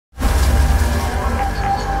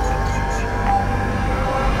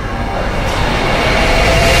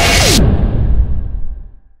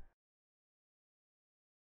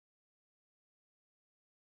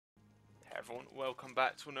welcome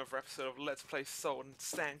back to another episode of Let's Play Soul and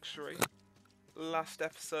Sanctuary. Last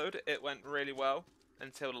episode, it went really well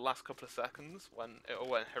until the last couple of seconds when it all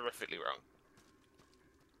went horrifically wrong.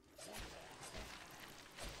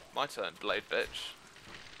 My turn, blade bitch.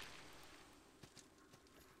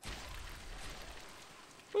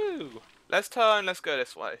 Woo! Let's turn, let's go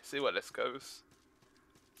this way, see where this goes.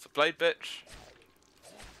 It's a blade bitch.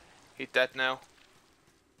 He's dead now.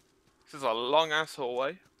 This is a long ass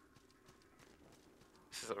hallway.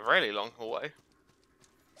 This is a really long hallway.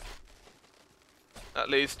 That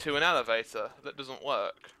leads to an elevator that doesn't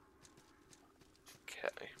work.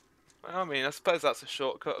 Okay. Well, I mean, I suppose that's a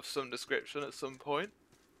shortcut of some description at some point.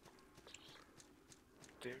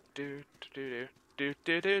 Do do do do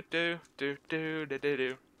do do do do do do do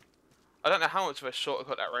do. I don't know how much of a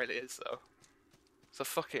shortcut that really is though. It's a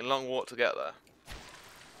fucking long walk to get there.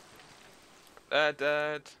 They're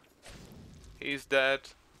dead. He's dead.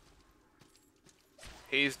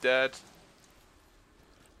 He's dead.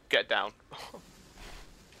 Get down.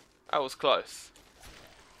 That was close.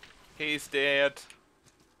 He's dead.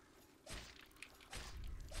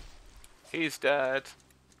 He's dead.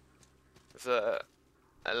 There's a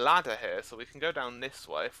ladder here, so we can go down this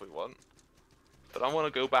way if we want. But I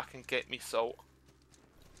want to go back and get me soul.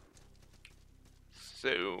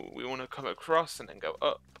 So we want to come across and then go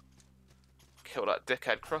up. Kill that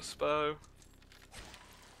dickhead crossbow.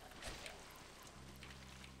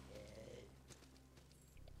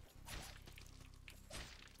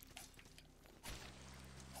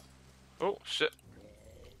 Oh shit.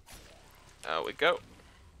 There we go.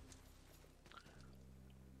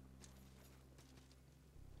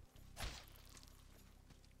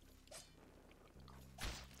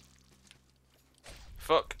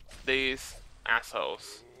 Fuck these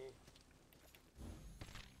assholes.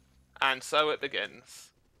 And so it begins.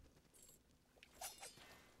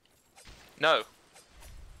 No.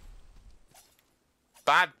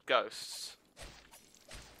 Bad ghosts.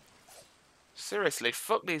 Seriously,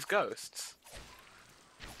 fuck these ghosts.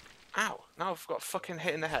 Ow, now I've got fucking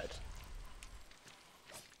hit in the head.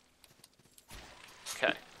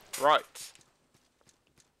 Okay, right.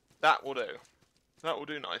 That will do. That will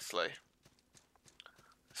do nicely.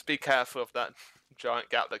 Just be careful of that giant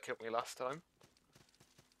gap that killed me last time.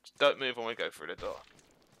 Just don't move when we go through the door.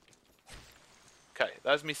 Okay,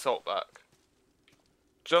 there's me salt back.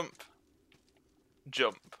 Jump.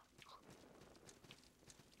 Jump.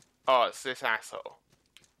 Oh, it's this asshole.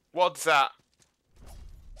 What's that?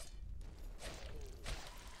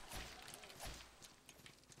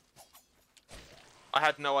 I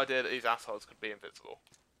had no idea that these assholes could be invisible.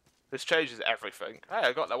 This changes everything. Hey,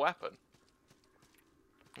 I got their weapon.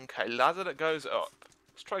 Okay, ladder that goes up.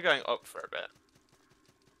 Let's try going up for a bit.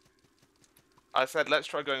 I said let's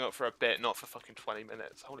try going up for a bit, not for fucking 20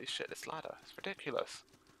 minutes. Holy shit, this ladder. It's ridiculous.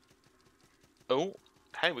 Oh,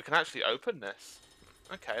 hey, we can actually open this.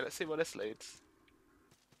 Okay, let's see where this leads.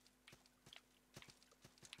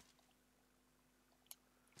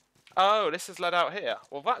 Oh, this is led out here.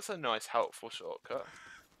 Well, that's a nice, helpful shortcut.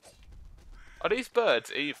 Are these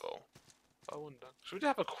birds evil? I wonder. Should we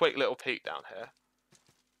have a quick little peek down here?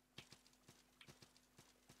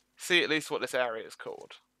 See at least what this area is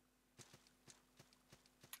called.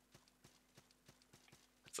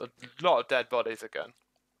 It's a lot of dead bodies again.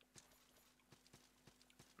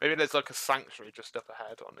 Maybe there's like a sanctuary just up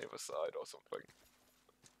ahead on the other side or something.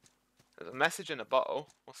 There's a message in a bottle.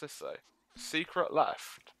 What's this say? Secret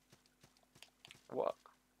left. What?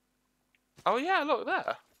 Oh yeah, look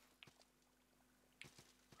there.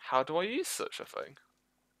 How do I use such a thing?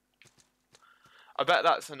 I bet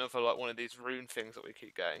that's another like one of these rune things that we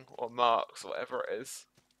keep getting, or marks, or whatever it is.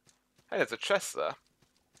 Hey, there's a chest there.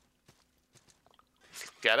 Let's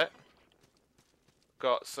get it.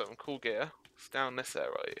 Got some cool gear. It's down this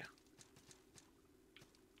area.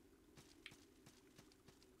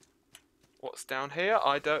 What's down here?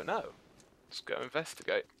 I don't know. Let's go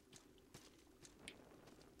investigate.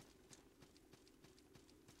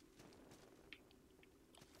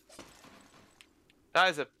 That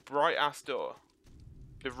is a bright ass door.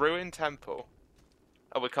 The ruined temple.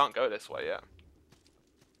 Oh, we can't go this way yet.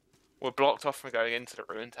 We're blocked off from going into the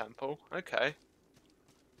ruined temple. Okay.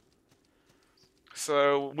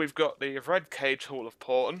 So we've got the Red Cage Hall of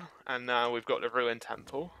Porton, and now we've got the ruined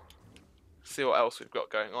temple. See what else we've got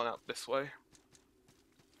going on up this way.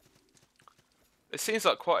 It seems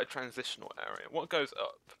like quite a transitional area. What goes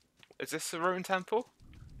up? Is this the ruined temple?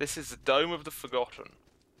 This is the Dome of the Forgotten.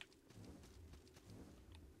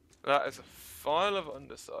 That is a vial of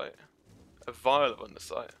undersight. A vial of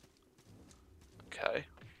undersight. Okay.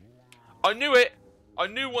 I knew it! I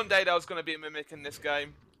knew one day there was going to be a mimic in this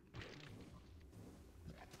game.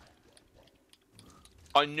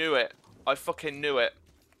 I knew it. I fucking knew it.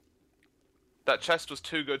 That chest was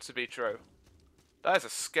too good to be true. That is a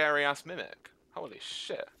scary ass mimic. Holy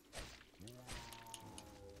shit.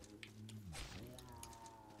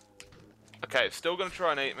 Okay, it's still gonna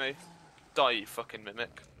try and eat me. Die, you fucking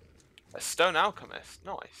mimic. A stone alchemist.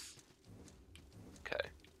 Nice. Okay.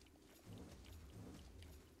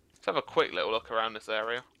 Let's have a quick little look around this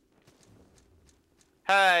area.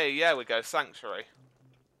 Hey, yeah, we go. Sanctuary.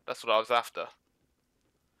 That's what I was after.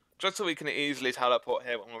 Just so we can easily teleport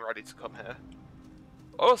here when we're ready to come here.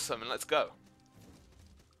 Awesome, and let's go.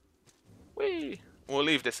 Whee! We'll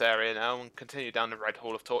leave this area now and continue down the Red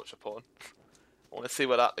Hall of Torture Porn. I want to see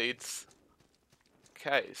where that leads.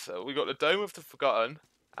 Okay, so we got the Dome of the Forgotten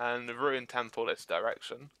and the Ruined Temple this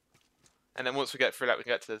direction. And then once we get through that, we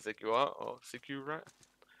can get to the Ziggurat, or Ziggurat.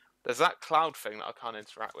 There's that cloud thing that I can't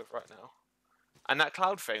interact with right now. And that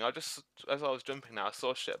cloud thing, as I was jumping now, I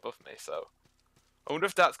saw shit above me, so... I wonder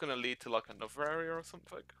if that's going to lead to, like, another area or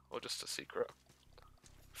something? Or just a secret?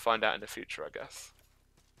 Find out in the future, I guess.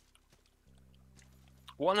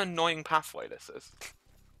 What an annoying pathway this is.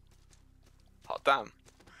 Hot damn.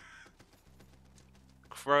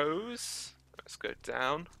 Crows. Let's go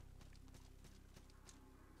down.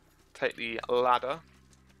 Take the ladder.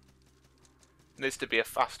 There needs to be a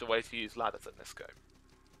faster way to use ladders in this game.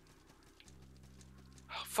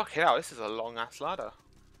 Oh, fucking hell, this is a long ass ladder.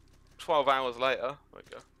 12 hours later. There we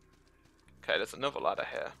go. Okay, there's another ladder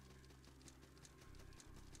here.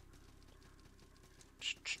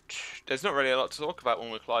 There's not really a lot to talk about when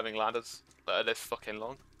we're climbing ladders that are this fucking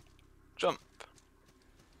long. Jump.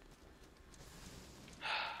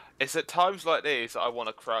 It's at times like these that I want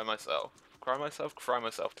to cry myself. Cry myself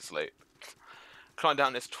to sleep. Climb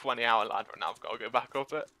down this 20-hour ladder and now I've got to go back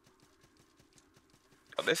up it.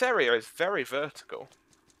 But this area is very vertical.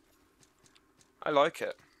 I like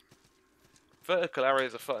it. Vertical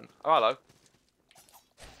areas are fun. Oh, hello.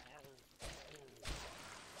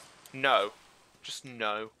 No. Just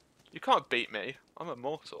no. You can't beat me. I'm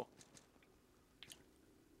immortal.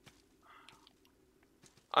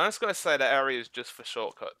 I'm just going to say that area is just for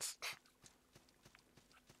shortcuts.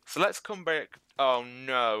 So let's come back. Oh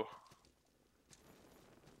no.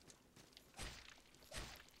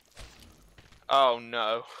 Oh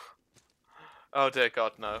no. Oh dear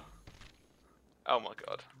God, no. Oh my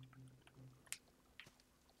God.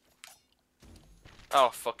 Oh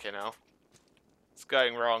fucking hell. It's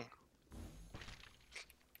going wrong.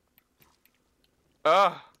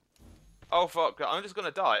 Ugh. Oh fuck, I'm just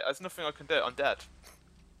gonna die. There's nothing I can do. I'm dead.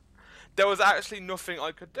 There was actually nothing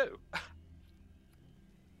I could do.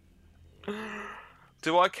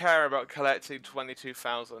 Do I care about collecting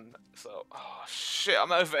 22,000? So, oh shit,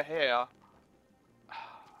 I'm over here.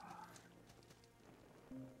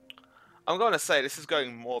 I'm gonna say this is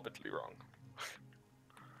going morbidly wrong.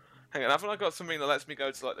 Hang on, haven't I got something that lets me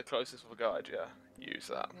go to like the closest of a guide? Yeah, use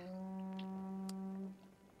that.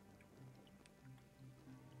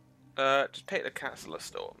 Just take the Castle of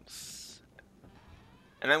Storms.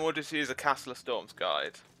 And then we'll just use a Castle of Storms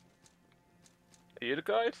guide. Are you the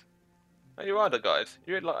guide? Oh, you are the guide.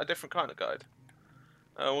 You're like a different kind of guide.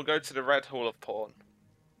 We'll go to the Red Hall of Porn.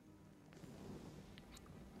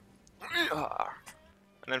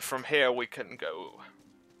 And then from here we can go.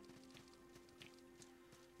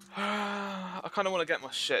 I kind of want to get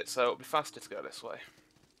my shit, so it'll be faster to go this way.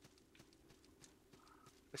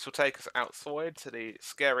 This will take us outside to the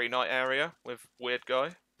scary night area with Weird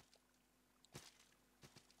Guy.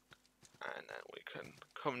 And then we can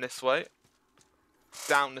come this way.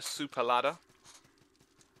 Down the super ladder.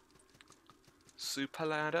 Super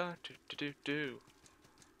ladder. Do do do do.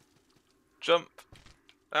 Jump.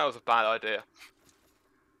 That was a bad idea.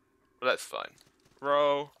 But that's fine.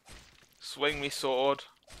 Roll. Swing me sword.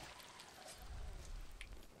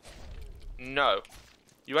 No.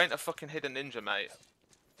 You ain't a fucking hidden ninja, mate.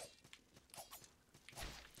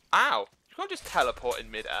 Ow! You can't just teleport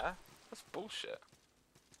in mid-air. That's bullshit.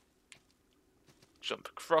 Jump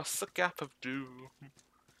across the gap of doom.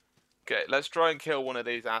 Okay, let's try and kill one of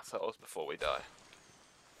these assholes before we die.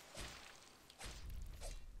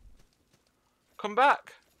 Come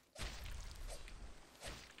back!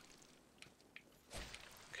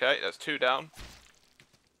 Okay, that's 2 down.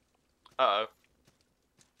 Uh-oh.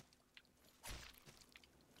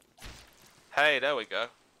 Hey, there we go.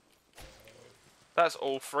 That's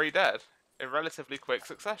all 3 dead in relatively quick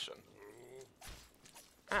succession.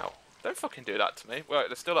 Ow. Don't fucking do that to me. Wait,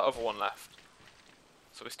 there's still that other one left.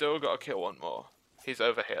 So we still got to kill one more. He's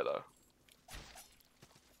over here though.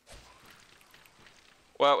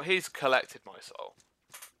 Well, he's collected my soul.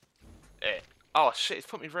 Oh shit, he's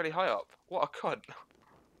put me really high up. What a cunt.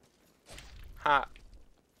 Ha.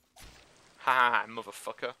 Ha,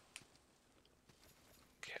 motherfucker.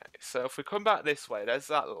 Okay, so if we come back this way, there's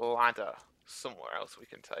that ladder somewhere else we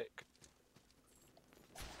can take.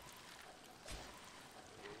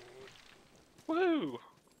 Woo!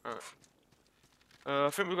 Alright. I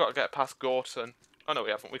think we've got to get past Gorton. Oh no,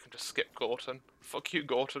 we haven't. We can just skip Gorton. Fuck you,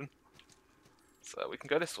 Gorton. So we can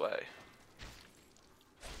go this way.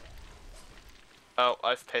 Oh,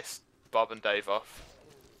 I've pissed Bob and Dave off.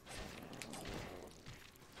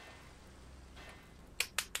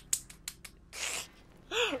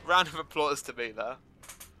 Round of applause to me there.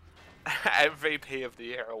 MVP of the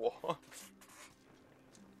Year award.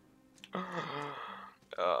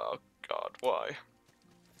 Oh god, why?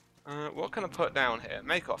 What can I put down here?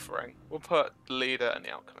 Make offering. We'll put leader and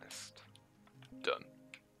the alchemist. Done.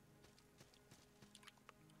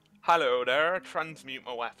 Hello there, transmute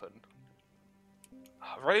my weapon.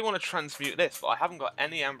 I really want to transmute this, but I haven't got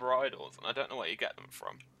any amber idols, and I don't know where you get them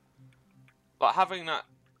from. But having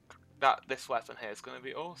this weapon here is going to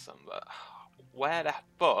be awesome, but where the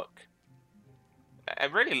fuck?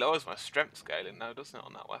 It really lowers my strength scaling now, doesn't it,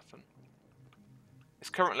 on that weapon? It's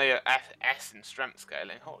currently at S in strength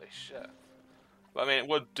scaling, holy shit. But I mean, it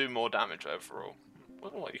would do more damage overall. I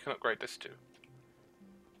don't know what you can upgrade this to.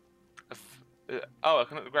 Oh, I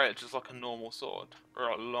can upgrade it just like a normal sword, or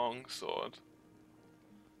a long sword.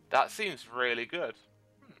 That seems really good.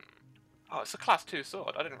 Oh, it's a class 2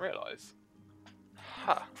 sword, I didn't realise.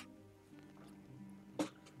 Huh.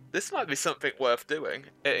 This might be something worth doing.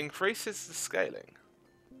 It increases the scaling.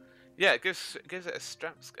 Yeah, it gives it a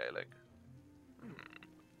strength scaling.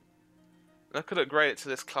 And I could upgrade it to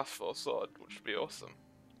this class 4 sword, which would be awesome.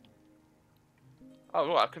 Oh,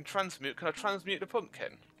 right, I can transmute. Can I transmute the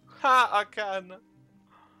pumpkin? Ha! I can!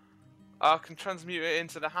 I can transmute it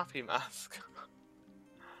into the happy mask.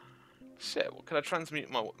 Shit, well, can I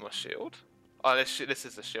transmute my shield? Oh, this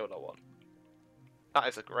is the shield I want. That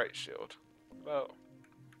is a great shield. Well,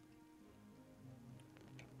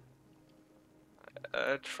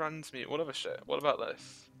 transmute. What other shit? What about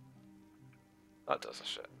this? That does a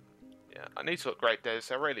shit. Yeah, I need to upgrade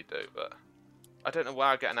this. I really do, but I don't know where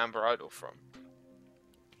I get an amber idol from.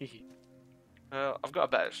 I've got a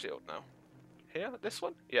better shield now. Here, this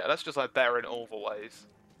one? Yeah, that's just like better in all the ways.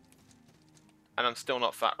 And I'm still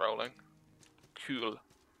not fat rolling. Cool.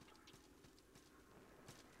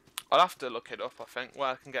 I'll have to look it up, I think, where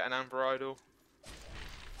I can get an amber idol.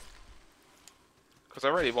 Because I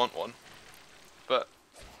really want one. But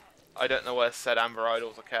I don't know where said amber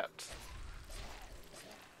idols are kept.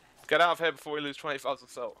 Get out of here before we lose 20,000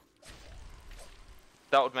 salt.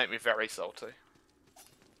 That would make me very salty.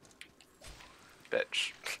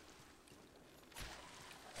 Bitch.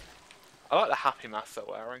 I like the happy mask they're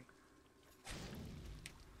wearing.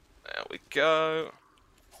 There we go.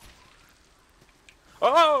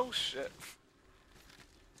 Oh shit.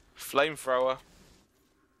 Flamethrower.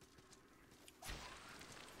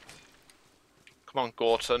 Come on,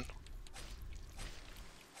 Gorton.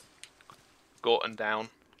 Gorton down.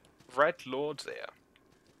 Red Lord's here.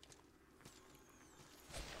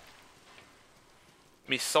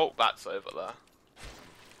 Me salt bats over there.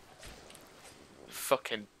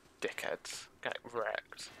 Fucking dickheads. Get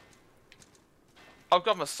wrecked. Oh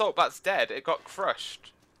god, my salt bat's dead. It got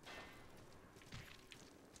crushed.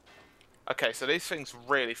 Okay, so these things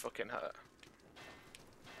really fucking hurt.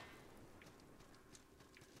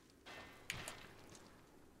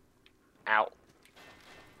 Ow.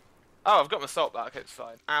 Oh, I've got my salt back, it's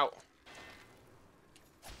fine. Ow.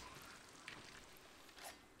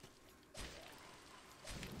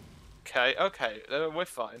 Okay, okay, we're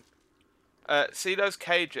fine. See those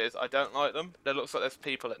cages? I don't like them. There looks like there's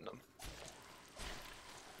people in them.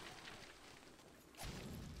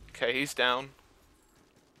 Okay, he's down.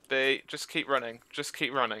 B, just keep running. Just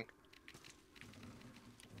keep running.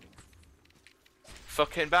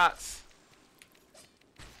 Fucking bats.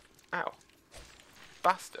 Ow.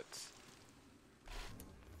 Bastards.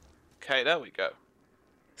 Okay, there we go.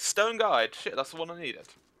 Stone guide. Shit, that's the one I needed.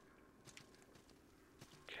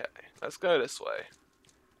 Okay, let's go this way.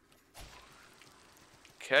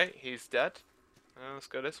 Okay, he's dead. Let's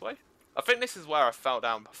go this way. I think this is where I fell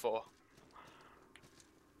down before.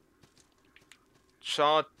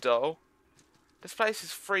 Charred dough. This place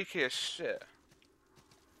is freaky as shit.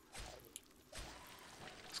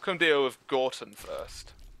 Let's come deal with Gorton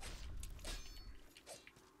first.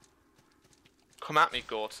 Come at me,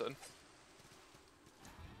 Gorton.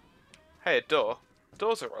 Hey, a door.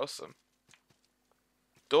 Doors are awesome.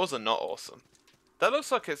 Doors are not awesome. That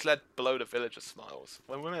looks like it's led below the villager smiles.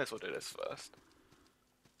 Well, we may as well do this first.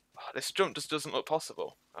 Oh, this jump just doesn't look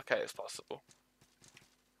possible. Okay, it's possible.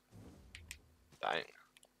 Dang.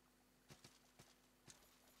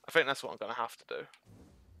 I think that's what I'm going to have to do.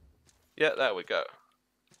 Yeah, there we go.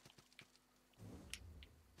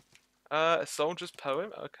 A soldier's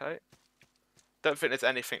poem, okay. Don't think there's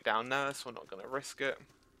anything down there, so we're not going to risk it.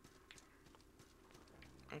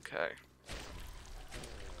 Okay.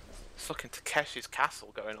 It's fucking Takeshi's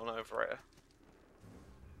castle going on over here.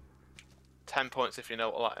 10 points if you know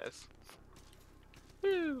what that is.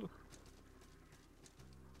 Woo!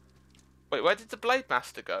 Wait, where did the Blade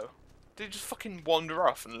Master go? Did he just fucking wander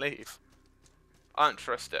off and leave? I don't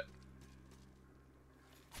trust it.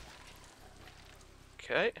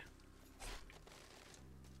 Okay.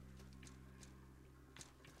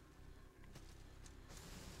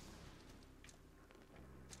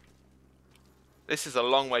 This is a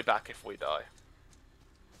long way back if we die.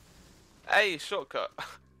 Hey, shortcut.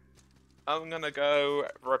 I'm gonna go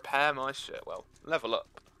repair my shit. Well, level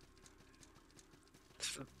up.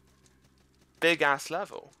 It's a big ass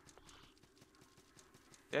level.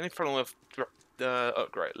 The only problem with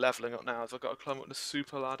upgrade leveling up now is I've got to climb up the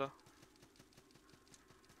super ladder.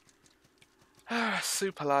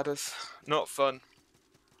 Super ladders, not fun.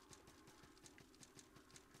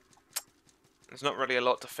 There's not really a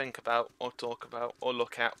lot to think about or talk about or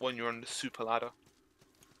look at when you're on the super ladder.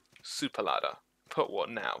 Super ladder. Put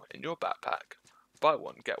one now in your backpack. Buy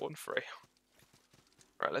one, get one free.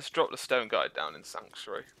 Right, let's drop the stone guide down in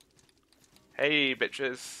Sanctuary. Hey,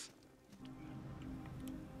 bitches.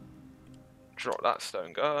 Drop that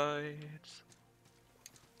stone guide.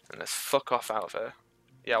 And let's fuck off out of here.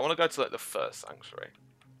 Yeah, I want to go to like the first Sanctuary.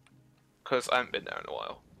 Because I haven't been there in a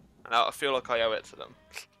while. And I feel like I owe it to them.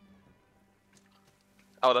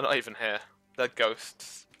 Oh, they're not even here. They're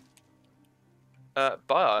ghosts.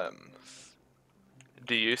 Biomes.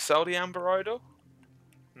 Do you sell the Amber Idol?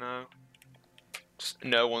 No. Just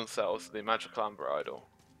no one sells the magical Amber Idol.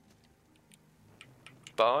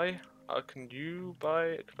 Buy? Can you buy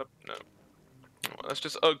it? No. Let's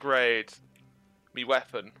just upgrade me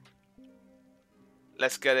weapon.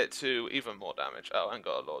 Let's get it to even more damage. Oh, I ain't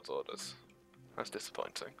got a Lord's Orders. That's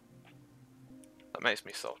disappointing. That makes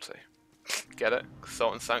me salty. Get it?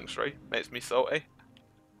 Salt and Sanctuary makes me salty.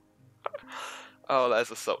 Oh,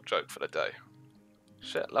 there's a salt joke for the day.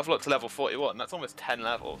 Shit, level up to level 41. That's almost 10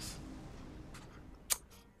 levels.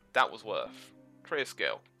 That was worth. Tree of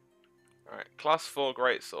skill. Alright, class 4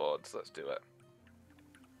 great swords. Let's do it.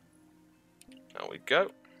 There we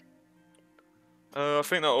go. I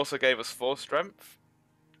think that also gave us 4 strength.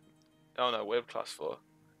 Oh no, we're class 4.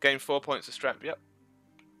 Gain 4 points of strength, yep.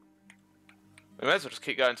 We may as well just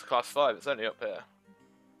keep going to class 5, it's only up here.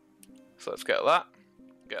 So let's get that.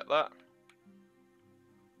 Get that.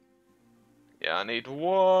 Yeah, I need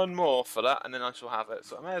one more for that, and then I shall have it.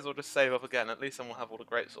 So I may as well just save up again, at least then we'll have all the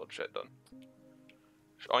greatsword shit done.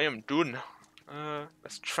 So I am done.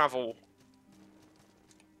 Let's travel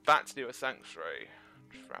back to do a sanctuary.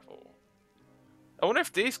 Travel. I wonder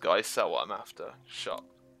if these guys sell what I'm after. Shop.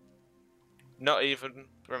 Not even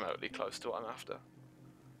remotely close to what I'm after.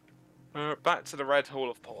 Back to the Red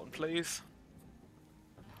Hall of Porn, please.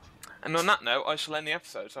 And on that note, I shall end the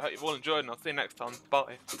episode. So I hope you've all enjoyed, and I'll see you next time.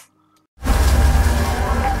 Bye.